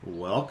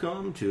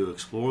Welcome to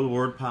Explore the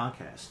Word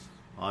podcast.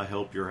 I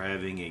hope you're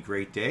having a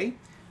great day.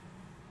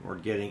 We're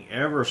getting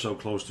ever so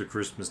close to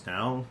Christmas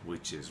now,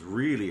 which is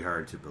really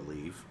hard to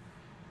believe.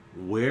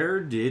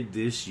 Where did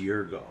this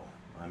year go?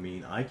 I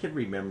mean, I can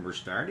remember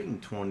starting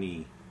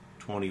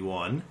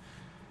 2021,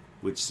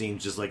 which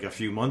seems just like a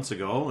few months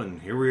ago,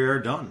 and here we are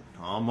done.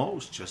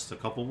 Almost, just a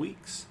couple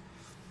weeks.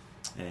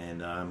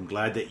 And I'm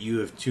glad that you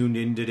have tuned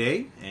in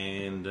today.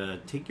 And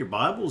take your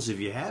Bibles, if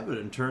you have it,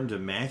 and turn to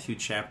Matthew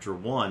chapter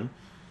 1.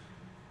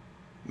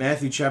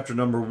 Matthew chapter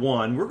number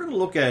 1. We're going to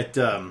look at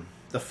the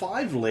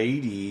five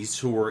ladies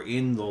who are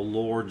in the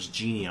Lord's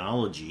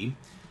genealogy.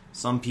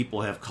 Some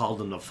people have called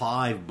them the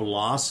five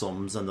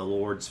blossoms on the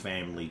Lord's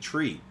family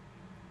tree.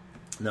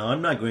 Now,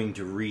 I'm not going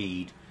to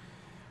read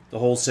the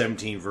whole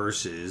 17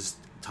 verses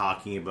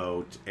talking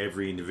about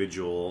every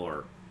individual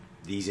or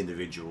these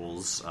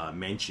individuals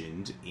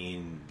mentioned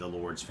in the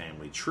Lord's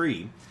family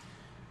tree.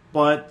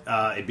 But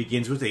it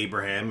begins with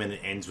Abraham and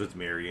it ends with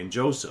Mary and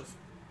Joseph.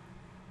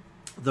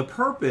 The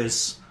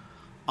purpose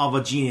of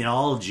a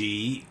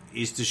genealogy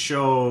is to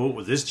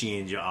show, this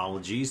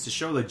genealogy is to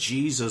show that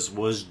Jesus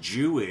was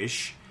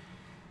Jewish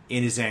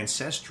in his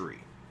ancestry.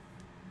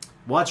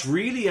 What's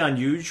really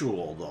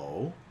unusual,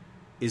 though,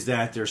 is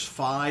that there's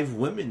five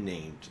women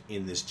named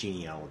in this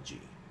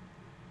genealogy.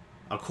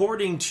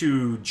 According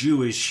to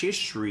Jewish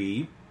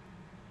history,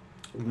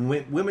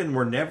 women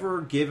were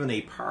never given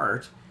a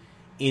part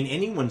in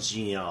anyone's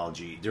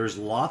genealogy. There's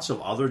lots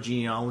of other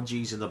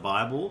genealogies in the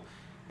Bible,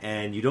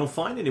 and you don't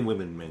find any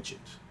women mentioned.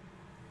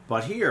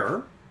 But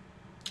here,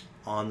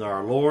 on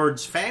our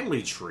Lord's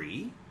family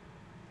tree,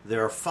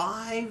 there are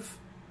five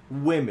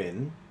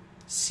women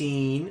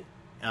seen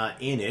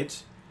in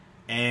it,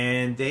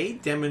 and they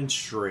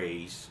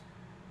demonstrate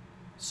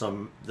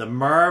the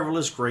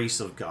marvelous grace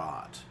of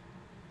God.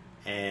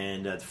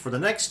 And for the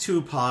next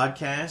two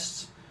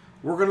podcasts,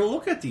 we're going to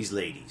look at these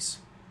ladies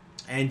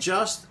and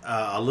just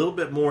a little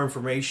bit more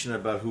information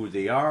about who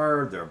they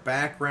are, their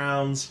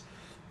backgrounds,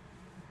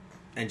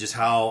 and just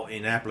how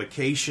in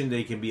application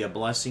they can be a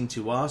blessing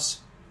to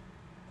us.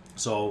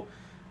 So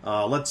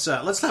let's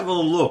have a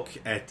look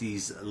at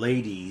these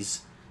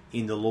ladies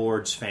in the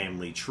Lord's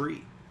family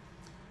tree.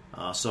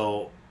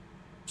 So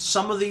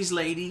some of these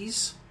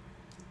ladies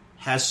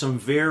has some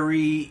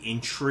very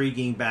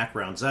intriguing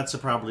backgrounds. That's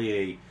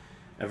probably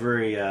a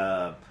very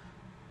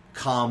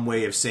calm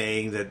way of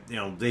saying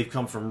that, they've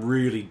come from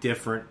really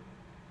different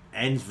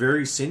and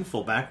very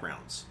sinful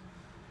backgrounds.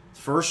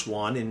 First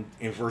one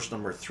in verse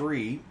number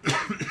 3,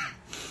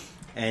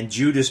 and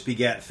Judas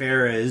begat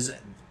Pharez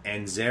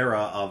and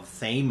Zerah of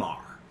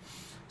Thamar.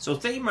 So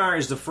Thamar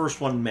is the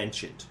first one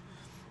mentioned.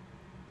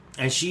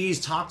 And she's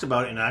talked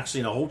about in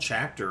a whole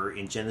chapter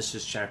in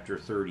Genesis chapter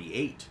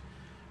 38,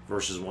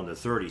 verses 1 to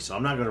 30. So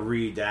I'm not going to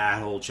read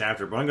that whole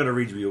chapter, but I'm going to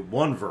read you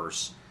one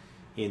verse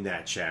in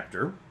that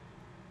chapter,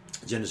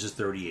 Genesis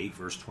 38,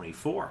 verse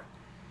 24.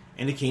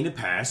 And it came to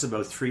pass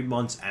about 3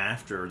 months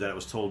after that it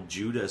was told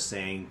Judah,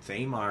 saying,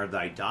 Thamar,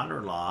 thy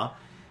daughter-in-law,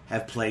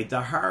 have played the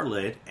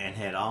harlot, and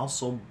had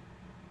also,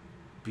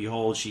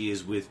 behold, she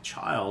is with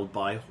child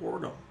by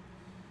whoredom.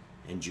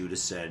 And Judah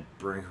said,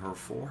 bring her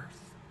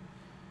forth.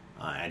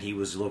 And he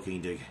was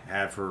looking to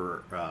have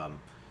her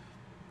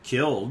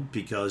killed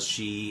because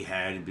she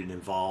had been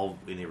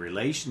involved in a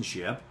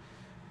relationship.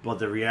 But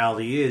the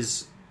reality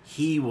is,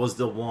 he was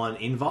the one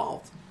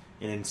involved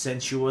in an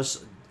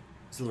incestuous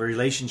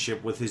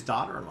relationship with his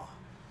daughter-in-law.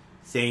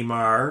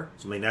 Thamar,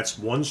 that's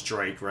one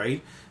strike,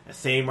 right?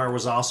 Thamar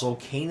was also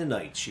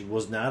Canaanite. She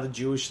was not a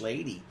Jewish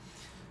lady.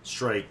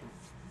 Strike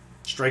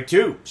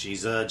 2.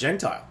 She's a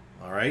Gentile.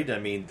 All right?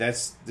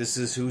 This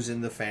is who's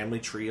in the family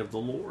tree of the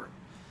Lord.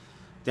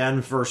 Down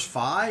in verse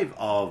 5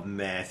 of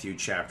Matthew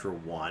chapter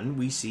 1,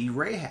 we see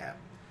Rahab.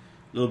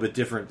 A little bit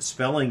different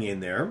spelling in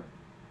there.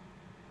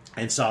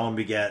 And Solomon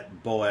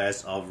begat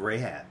Boaz of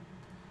Rahab.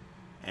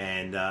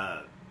 And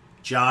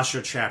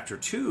Joshua chapter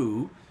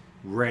 2,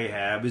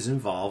 Rahab is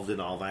involved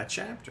in all that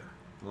chapter.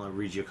 I'll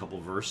read you a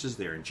couple verses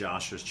there in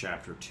Joshua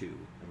chapter 2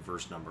 and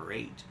verse number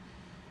 8.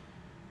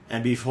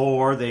 And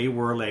before they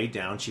were laid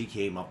down, she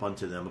came up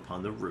unto them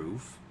upon the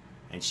roof,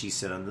 and she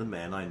said unto the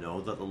men, I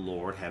know that the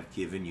Lord hath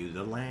given you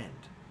the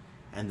land,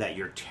 and that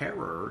your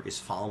terror is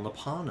fallen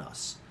upon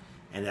us,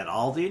 and that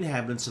all the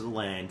inhabitants of the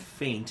land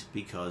faint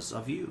because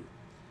of you.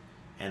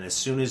 And as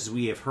soon as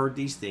we have heard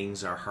these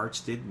things, our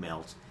hearts did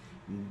melt,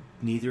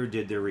 neither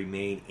did there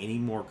remain any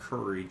more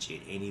courage in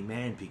any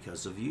man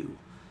because of you.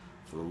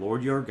 For the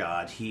Lord your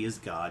God, he is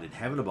God in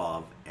heaven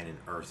above and in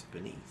earth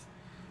beneath.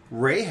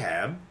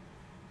 Rahab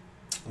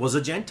was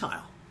a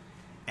Gentile,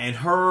 and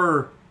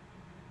her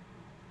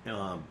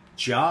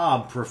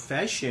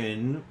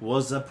profession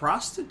was a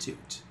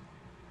prostitute.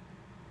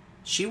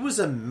 She was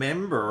a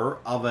member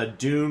of a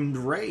doomed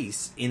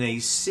race in a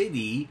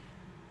city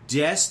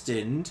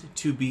destined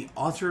to be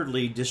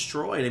utterly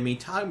destroyed.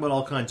 Talking about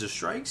all kinds of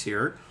strikes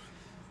here,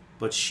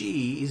 but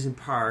she is in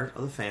part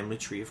of the family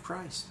tree of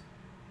Christ.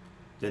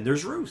 Then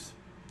there's Ruth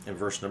in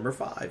verse number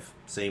 5,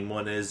 same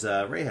one as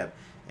Rahab.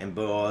 And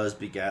Boaz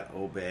begat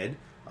Obed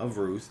of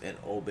Ruth, and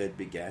Obed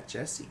begat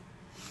Jesse.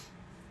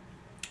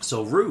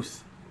 So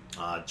Ruth,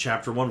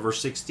 chapter 1, verse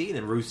 16,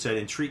 and Ruth said,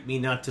 entreat me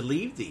not to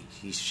leave thee.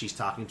 She's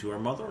talking to her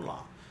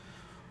mother-in-law.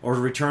 Or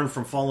to return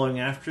from following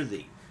after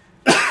thee.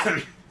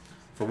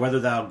 For whether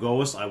thou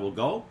goest, I will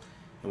go,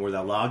 and where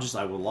thou lodgest,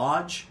 I will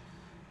lodge.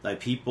 Thy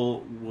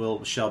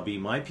people shall be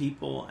my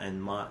people,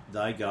 and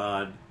thy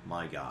God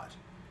my God.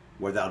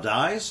 Where thou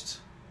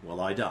diest,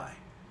 will I die,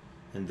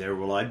 and there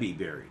will I be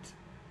buried.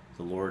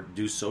 The Lord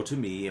do so to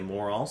me, and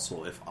more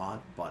also, if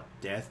aught but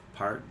death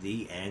part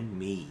thee and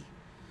me.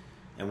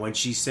 And when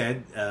she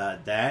said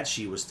that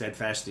she was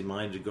steadfastly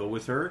minded to go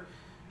with her,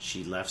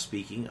 she left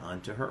speaking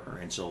unto her.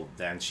 And so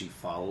then she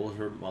followed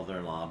her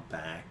mother-in-law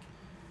back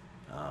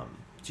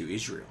to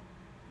Israel.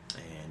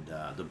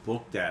 And the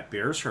book that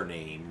bears her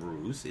name,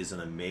 Ruth, is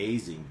an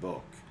amazing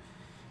book.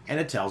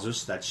 And it tells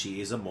us that she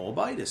is a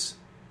Moabitess,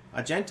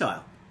 a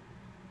Gentile.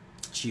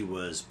 She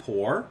was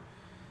poor.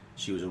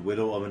 She was a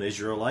widow of an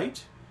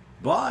Israelite.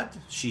 But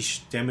she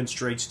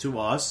demonstrates to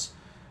us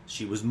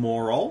she was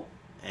moral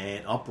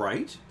and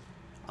upright.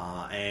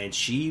 And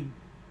she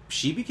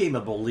became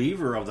a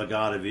believer of the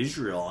God of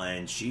Israel.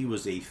 And she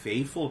was a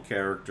faithful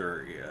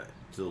character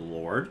to the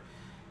Lord.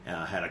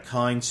 Had a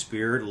kind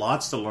spirit.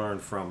 Lots to learn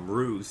from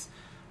Ruth.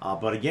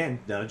 But again,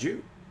 not a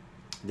Jew.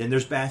 Then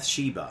there's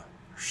Bathsheba.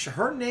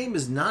 Her name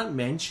is not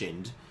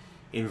mentioned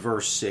in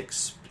verse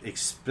 6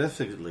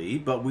 explicitly,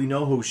 but we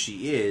know who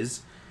she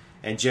is.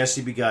 And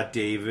Jesse begot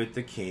David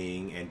the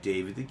king, and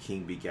David the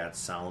king begat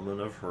Solomon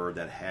of her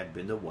that had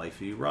been the wife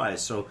of Uriah.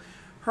 So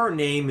her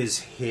name is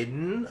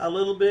hidden a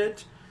little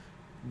bit,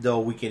 though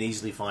we can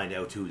easily find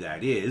out who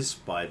that is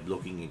by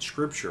looking in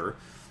Scripture.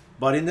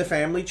 But in the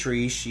family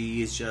tree,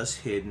 she is just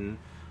hidden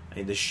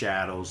in the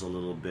shadows a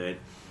little bit.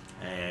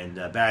 And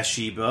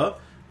Bathsheba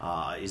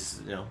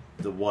is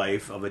the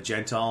wife of a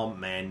Gentile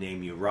man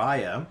named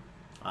Uriah.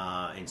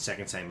 In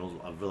 2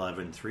 Samuel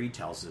 11:3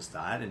 tells us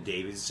that. And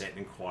David sent and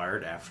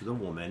inquired after the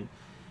woman.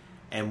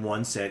 And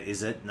one said,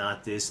 is it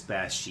not this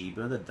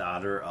Bathsheba, the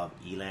daughter of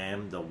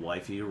Elam, the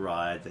wife of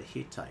Uriah the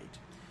Hittite?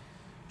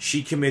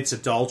 She commits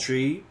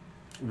adultery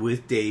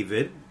with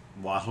David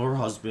while her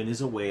husband is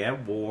away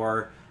at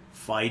war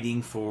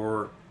fighting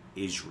for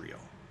Israel.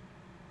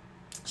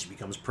 She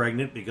becomes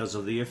pregnant because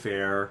of the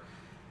affair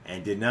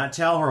and did not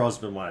tell her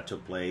husband when it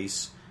took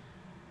place.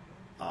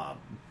 A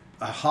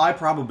high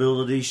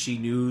probability she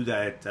knew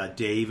that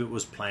David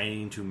was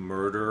planning to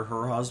murder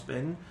her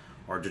husband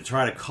or to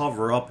try to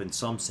cover up in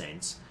some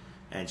sense,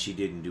 and she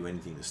didn't do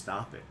anything to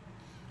stop it.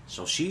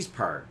 So she's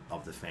part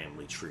of the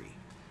family tree.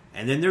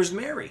 And then there's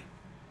Mary.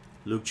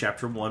 Luke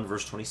chapter 1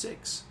 verse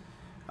 26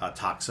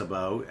 talks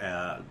about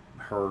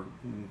her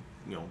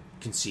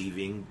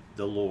conceiving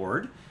the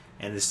Lord.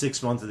 And the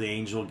 6th month of the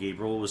angel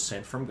Gabriel was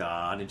sent from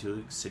God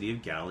into a city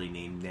of Galilee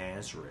named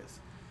Nazareth,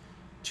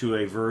 to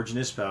a virgin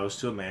espoused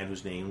to a man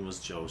whose name was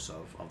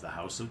Joseph, of the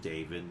house of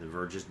David. The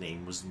virgin's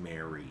name was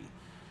Mary.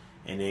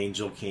 An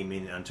angel came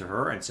in unto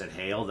her and said,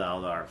 Hail, thou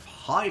that art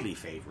highly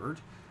favored,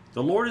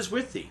 the Lord is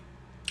with thee.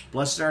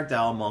 Blessed art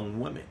thou among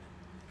women.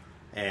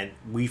 And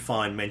we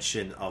find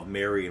mention of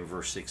Mary in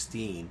verse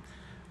 16.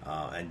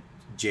 And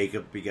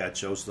Jacob begat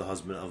Joseph, the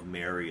husband of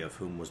Mary, of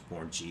whom was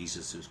born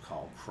Jesus, who's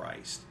called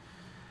Christ.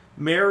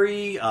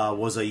 Mary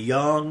was a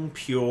young,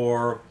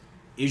 pure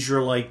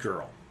Israelite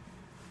girl.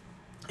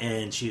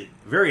 And she,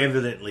 very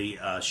evidently,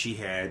 she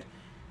had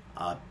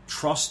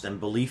trust and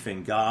belief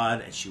in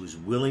God, and she was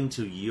willing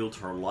to yield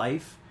her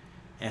life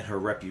and her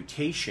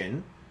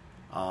reputation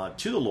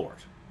to the Lord.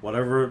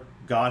 Whatever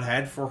God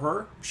had for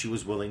her, she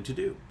was willing to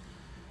do.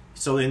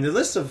 So in the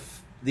list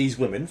of these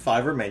women,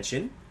 5 are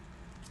mentioned.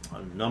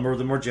 A number of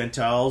them were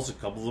Gentiles, a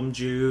couple of them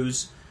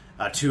Jews.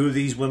 2 of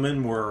these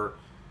women were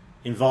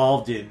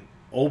involved in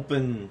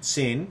open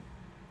sin,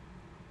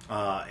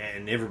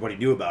 and everybody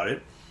knew about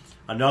it.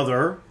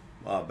 Another,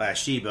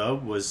 Bathsheba,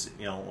 was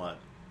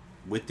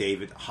with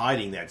David,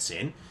 hiding that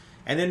sin.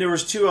 And then there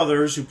was 2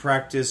 others who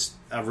practiced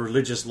a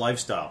religious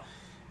lifestyle.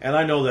 And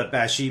I know that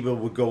Bathsheba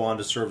would go on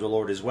to serve the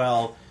Lord as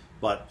well,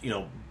 but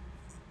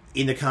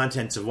in the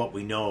contents of what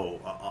we know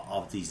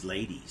of these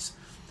ladies.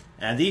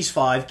 And these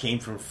 5 came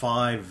from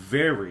 5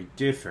 very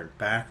different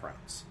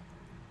backgrounds.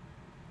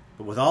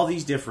 But with all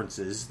these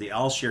differences, they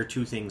all share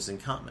 2 things in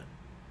common.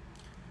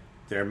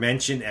 They're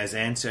mentioned as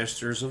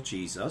ancestors of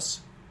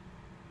Jesus,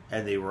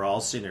 and they were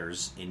all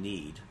sinners in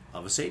need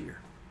of a Savior.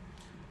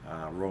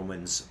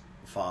 Romans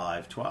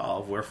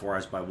 5:12, wherefore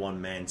as by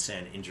one man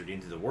sin entered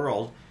into the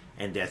world,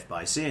 and death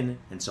by sin,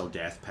 and so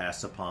death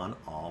passed upon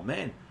all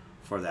men,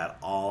 for that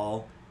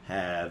all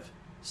have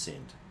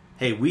sinned.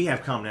 Hey, we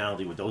have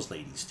commonality with those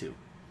ladies too.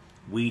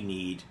 We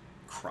need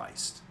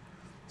Christ.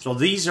 So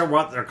these are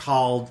what they're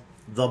called,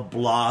 the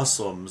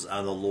blossoms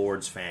on the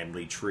Lord's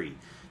family tree.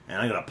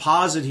 And I'm going to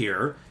pause it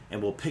here,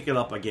 and we'll pick it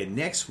up again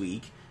next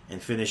week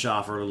and finish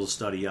off our little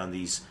study on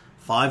these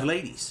 5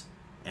 ladies.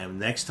 And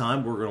next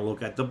time we're going to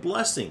look at the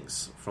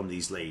blessings from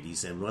these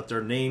ladies and what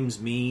their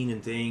names mean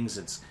and things.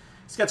 It's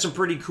got some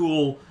pretty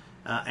cool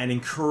and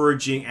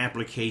encouraging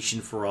application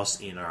for us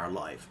in our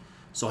life.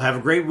 So have a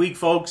great week,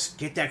 folks.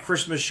 Get that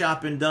Christmas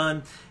shopping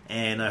done,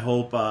 and I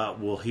hope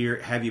we'll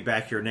have you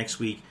back here next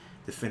week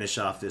to finish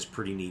off this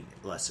pretty neat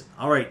lesson.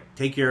 All right,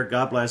 take care.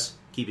 God bless.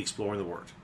 Keep exploring the Word.